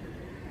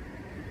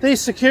 These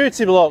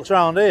security blocks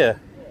around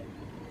here,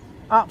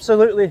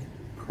 absolutely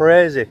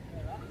crazy.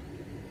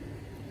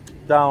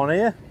 Down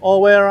here, all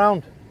the way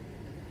around.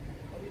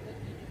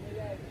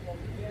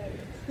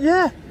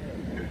 Yeah.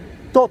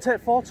 Don't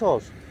take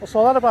photos. What's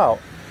all that about?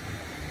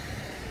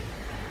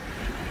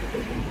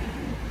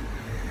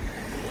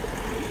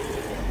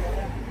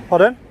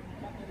 Pardon?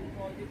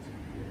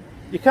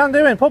 You can do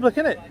it in public,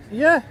 innit?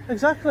 Yeah,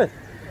 exactly.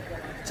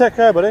 Take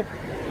care, buddy.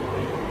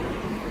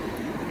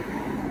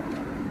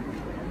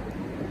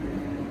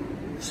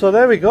 So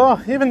there we go.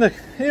 Even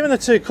the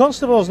two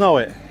constables know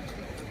it.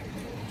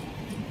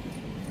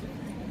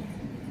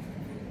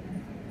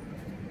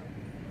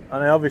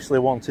 and I obviously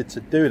wanted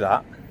to do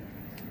that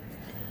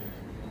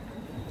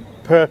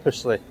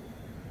purposely,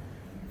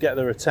 get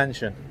their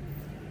attention.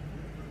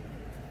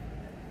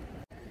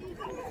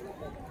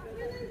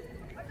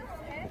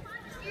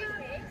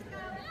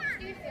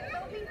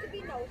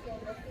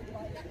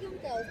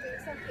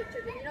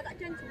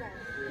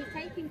 He's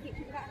taking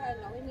pictures without her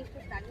knowing, he's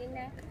just standing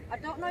there. I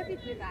don't know if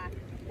he's with her,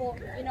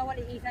 but you know what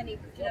it is, and do you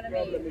know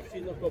what I mean? If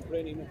she's not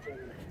complaining, no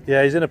problem.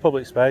 Yeah, he's in a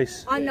public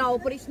space. I know,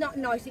 but it's not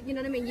nice, you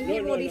know what I mean? You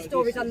hear all these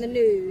stories on the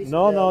news.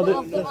 No, no, but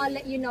I thought I'd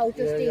let you know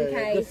just in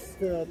case.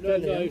 No,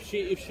 if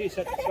she's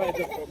satisfied,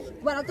 no problem.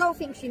 Well, I don't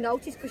think she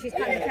noticed because she's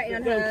concentrating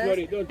on Don't hers.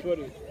 worry, don't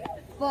worry.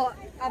 But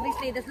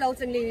obviously there's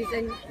loads of news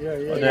and you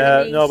know what I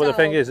Yeah, mean? no, but the So,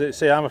 thing is,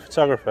 see, I'm a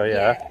photographer,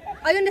 yeah.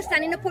 I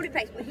understand in a public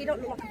place, but he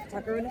don't look like a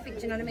photographer in a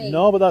picture, you know what I mean?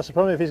 No, but that's the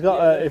problem. If he's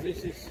got, if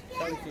This is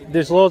something.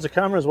 there's loads of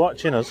cameras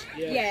watching us,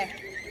 Yeah.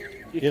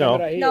 you know.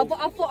 No, but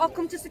I thought I'd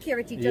come to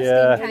security just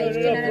Yeah. in case,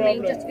 do you know what I mean?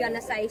 problem. Just to be on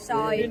the safe You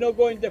side. know,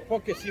 go in the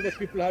pocket, see what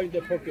people have in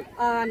the pocket.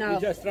 I You know.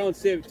 just round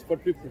saved for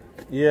people.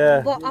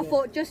 Yeah. But I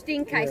thought just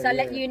in case, I'll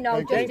let you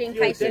know just in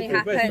you, case thank something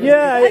you, best happens.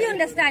 Yeah, I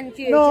understand you. No,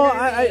 do you know what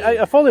I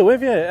mean? I fully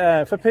with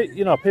you.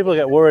 You know, people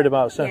get worried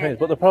about certain Yeah. things,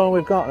 but the problem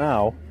we've got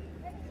now,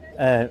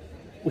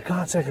 we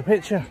can't take a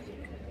picture.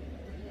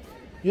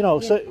 You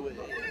know, so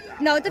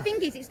No, the thing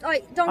is, it's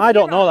like, I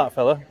don't know that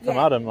fella from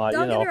Yeah. Adam, like,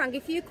 don't you know. get me wrong,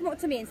 if you come up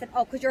to me and said,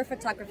 oh, because you're a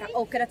photographer,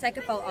 oh, could I take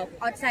a photo?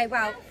 I'd say,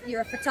 well,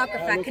 you're a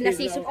photographer, can I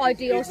see some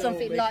ID or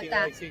something like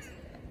that?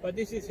 But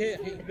this is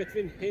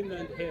between him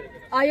and her.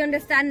 I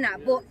understand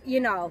that, but, you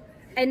know,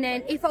 and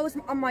then if I was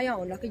on my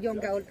own, like a young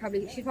girl,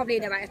 she's probably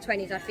in about her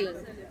 20s, I think.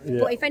 Yeah.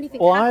 But if anything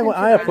Well, happened to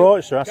I her-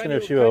 approached her asking her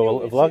if she were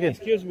vlogging.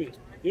 Excuse me.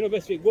 You know,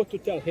 best way, go to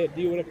tell her,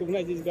 do you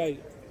recognize this guy?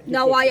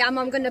 No, I am.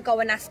 I'm going to go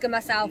and ask her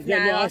myself Yeah,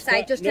 now. no, I'll ask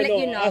say, her- just to no, let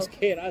you know. Ask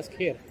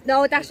her.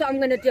 No, that's what I'm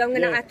going to do. I'm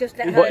going to Yeah. just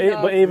let her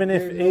know. But even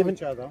if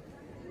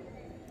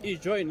He's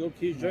joined, look,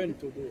 he's joined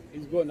to do.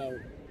 He's gone now.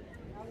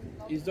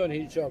 He's done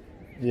his job.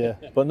 yeah,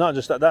 but not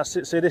just that. That's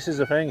it. See, this is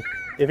the thing.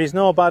 If he's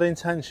no bad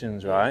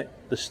intentions, right?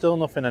 There's still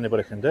nothing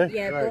anybody can do.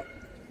 Yeah, but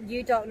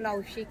you don't know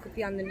if she could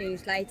be on the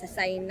news later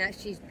saying that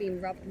she's been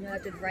robbed,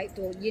 murdered, raped,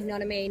 or you know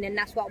what I mean. And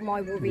that's what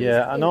my worry is.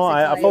 Yeah, I know.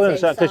 I fully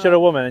understand because you're a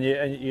woman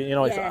and you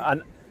know. Yeah.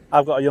 And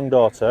I've got a young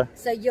daughter.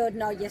 So you'd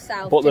know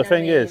yourself. But do you the know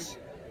thing what I mean? is,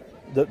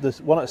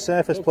 the one of the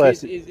safest Look,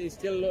 place. he's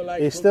still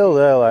like. He's still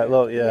there. Like,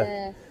 look, yeah.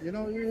 Yeah. You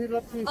know, he'll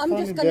have to I'm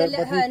just gonna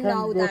let her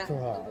know that. Go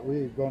to her.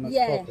 We're gonna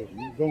Yeah. stop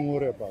him. Don't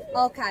worry about it.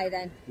 Okay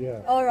then. Yeah.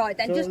 All right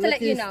then, So just to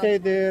let you know. Stay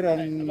there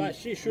and But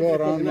she should go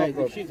around. No recognize. If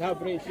problem. she's her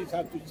brain, she's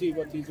have to see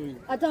what he's doing.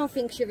 I don't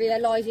think she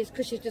realises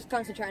because she's just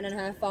concentrating on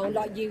her phone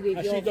like you with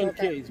And your she don't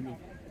photo. care, it's me.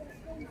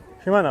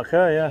 She might not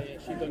care, yeah.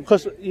 She don't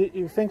Because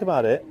you think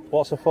about it.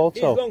 What's a He's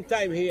photo? long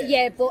time here.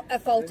 Yeah, but a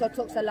photo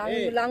took so long,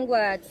 Yeah. long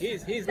words.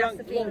 He's That's long,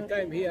 the thing. long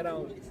time here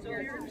around.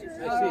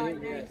 I see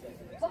him, yes.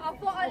 But I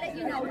thought I'd let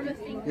you know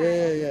just in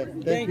case.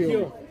 Yeah. Thank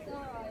you.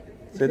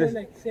 See,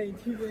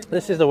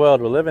 this is the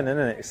world we're living in,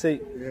 isn't it? See,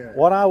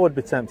 what I would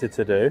be tempted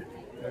to do,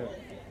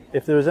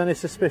 if there was any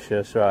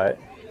suspicious, right,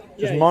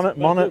 just Yeah,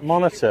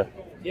 monitor,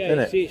 Yeah,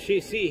 innit? she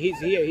see he's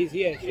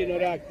here. She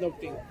don't act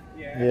nothing.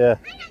 Yeah.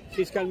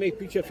 She can make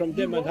picture from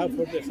them and have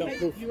for the some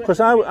proof. Because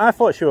I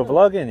thought she was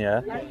vlogging,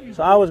 yeah.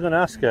 So I was going to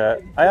ask her.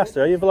 I asked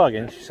her, "Are you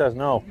vlogging?" She says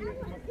no.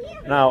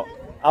 Now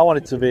I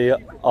wanted to be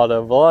on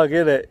a vlog,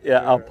 innit?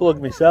 Yeah, I'll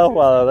plug myself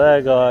while I'm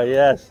there. Go,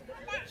 yes,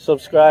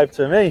 subscribe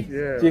to me.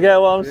 Yeah. Do you get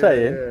what I'm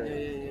saying?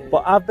 Yeah.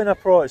 But I've been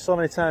approached so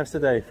many times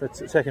today for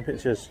taking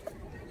pictures,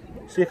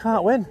 so you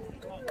can't win.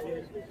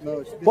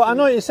 No, But I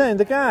know what you're saying,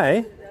 the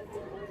guy.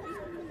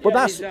 But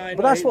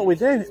that's what we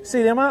do.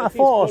 See, the amount of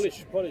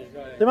photos, Polish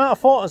the amount of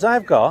photos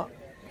I've got,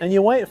 and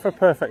you wait for a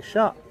perfect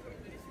shot.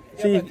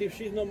 So yeah, you, but if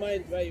she's not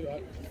mind where you are,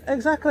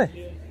 exactly.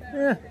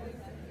 Yeah.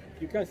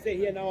 you can stay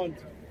here now and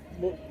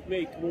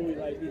make movie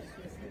like this.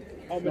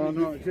 How many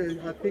No,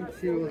 I think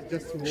she was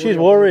just worried. She's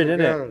worried, about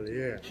the innit? girl,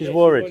 yeah. She's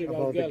worried,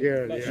 About the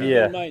girl, but yeah. she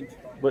Yeah. don't mind.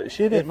 but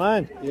she didn't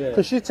mind Yeah.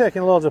 because she's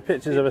taking loads of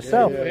pictures of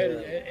herself.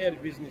 Her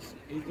business.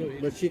 He's doing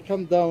But she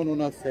come down on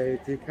us, said,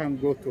 you can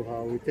go to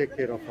her, we take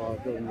care of her,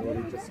 don't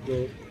worry, just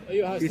go.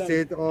 You have She some-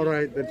 said, all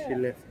right, then she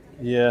left.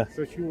 Yeah,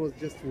 So she was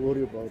just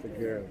worried about the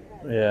girl.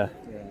 yeah, Yeah.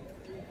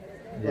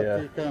 But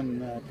yeah. you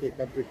can take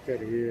a picture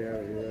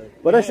here,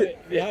 yeah. But that's it.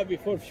 we have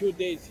before few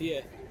days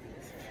here.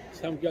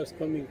 Some girls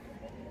coming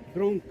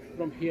drunk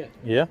from here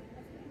Yeah.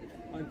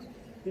 and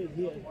stay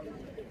here.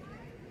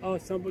 Oh,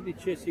 somebody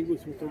chasing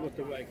us with a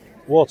motorbike.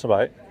 Water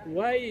bike.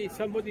 Why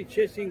somebody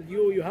chasing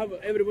you? You have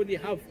everybody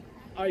have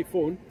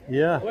iPhone.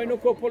 Yeah. Why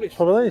not call police?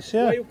 Police. Why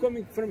Yeah. you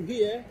coming from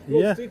here? Go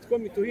Yeah. straight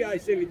coming to here. I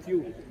sell it to you.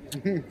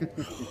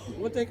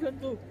 What I can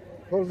do?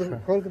 Call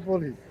the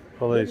police.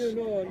 Police. You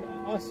know,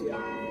 Asia.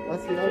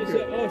 That's She the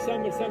said,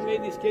 oh, some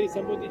ladies carry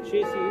somebody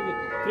chasing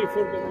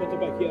 3-4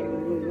 motorbike here.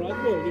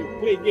 No, you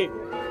play game.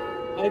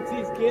 And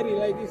she's scary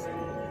like this.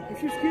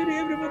 If you scary,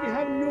 everybody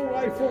have no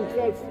iPhone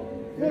 12.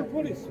 Call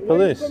police. Why you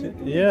Police. coming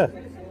to me? Yeah.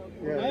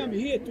 I am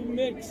here to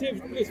make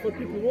safe place for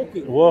people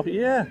walking. Walk,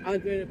 yeah.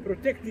 And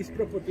protect this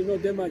property, no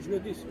damage, no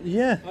this.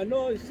 Yeah. I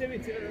know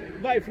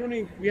wife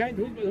running behind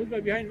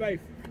husband behind wife.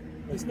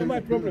 It's not my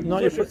problem.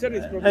 Not Social your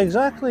service problem.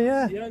 Exactly,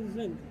 yeah. You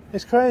understand?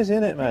 It's crazy,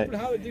 isn't it, mate? People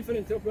have a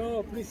different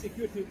oh, police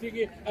security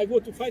thing. I go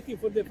to fighting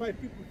for the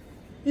 5 people.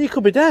 You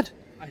could be dead.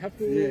 I have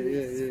to.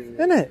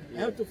 Isn't it? I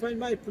have to find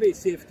my place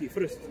safety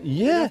first.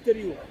 Yeah. After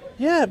you.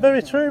 Yeah,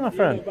 very true, my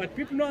friend. You know, but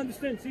people don't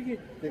understand. Thinking,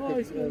 oh,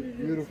 it's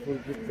Beautiful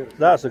picture.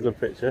 That's a good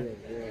picture.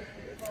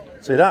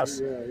 See,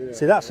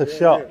 that's a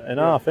shot and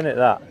a half, isn't it?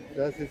 That.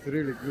 That is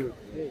really good.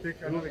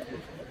 Take another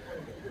good.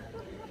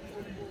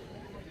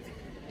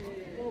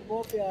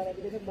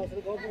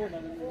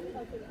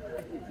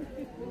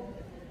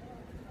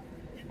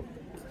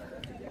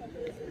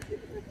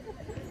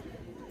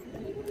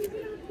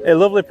 A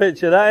lovely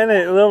picture, that, isn't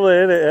it? Lovely,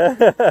 isn't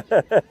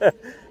it?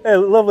 A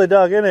lovely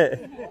dog, isn't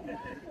it?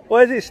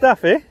 What is it,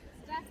 Staffy?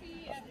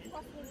 Staffy and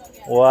possible dog,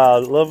 yeah. Wow,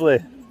 lovely.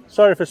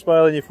 Sorry for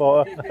spoiling your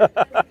photo.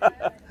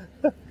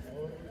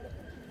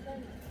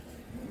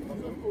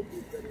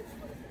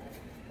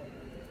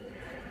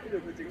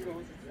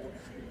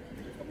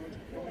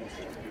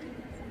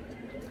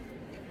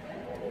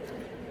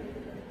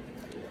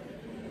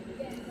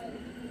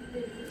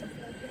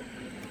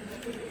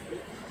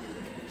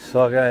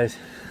 So guys,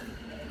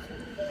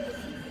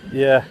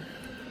 yeah,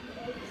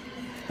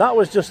 that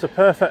was just a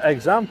perfect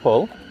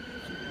example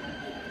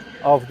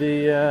of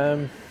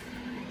the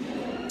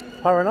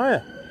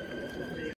paranoia.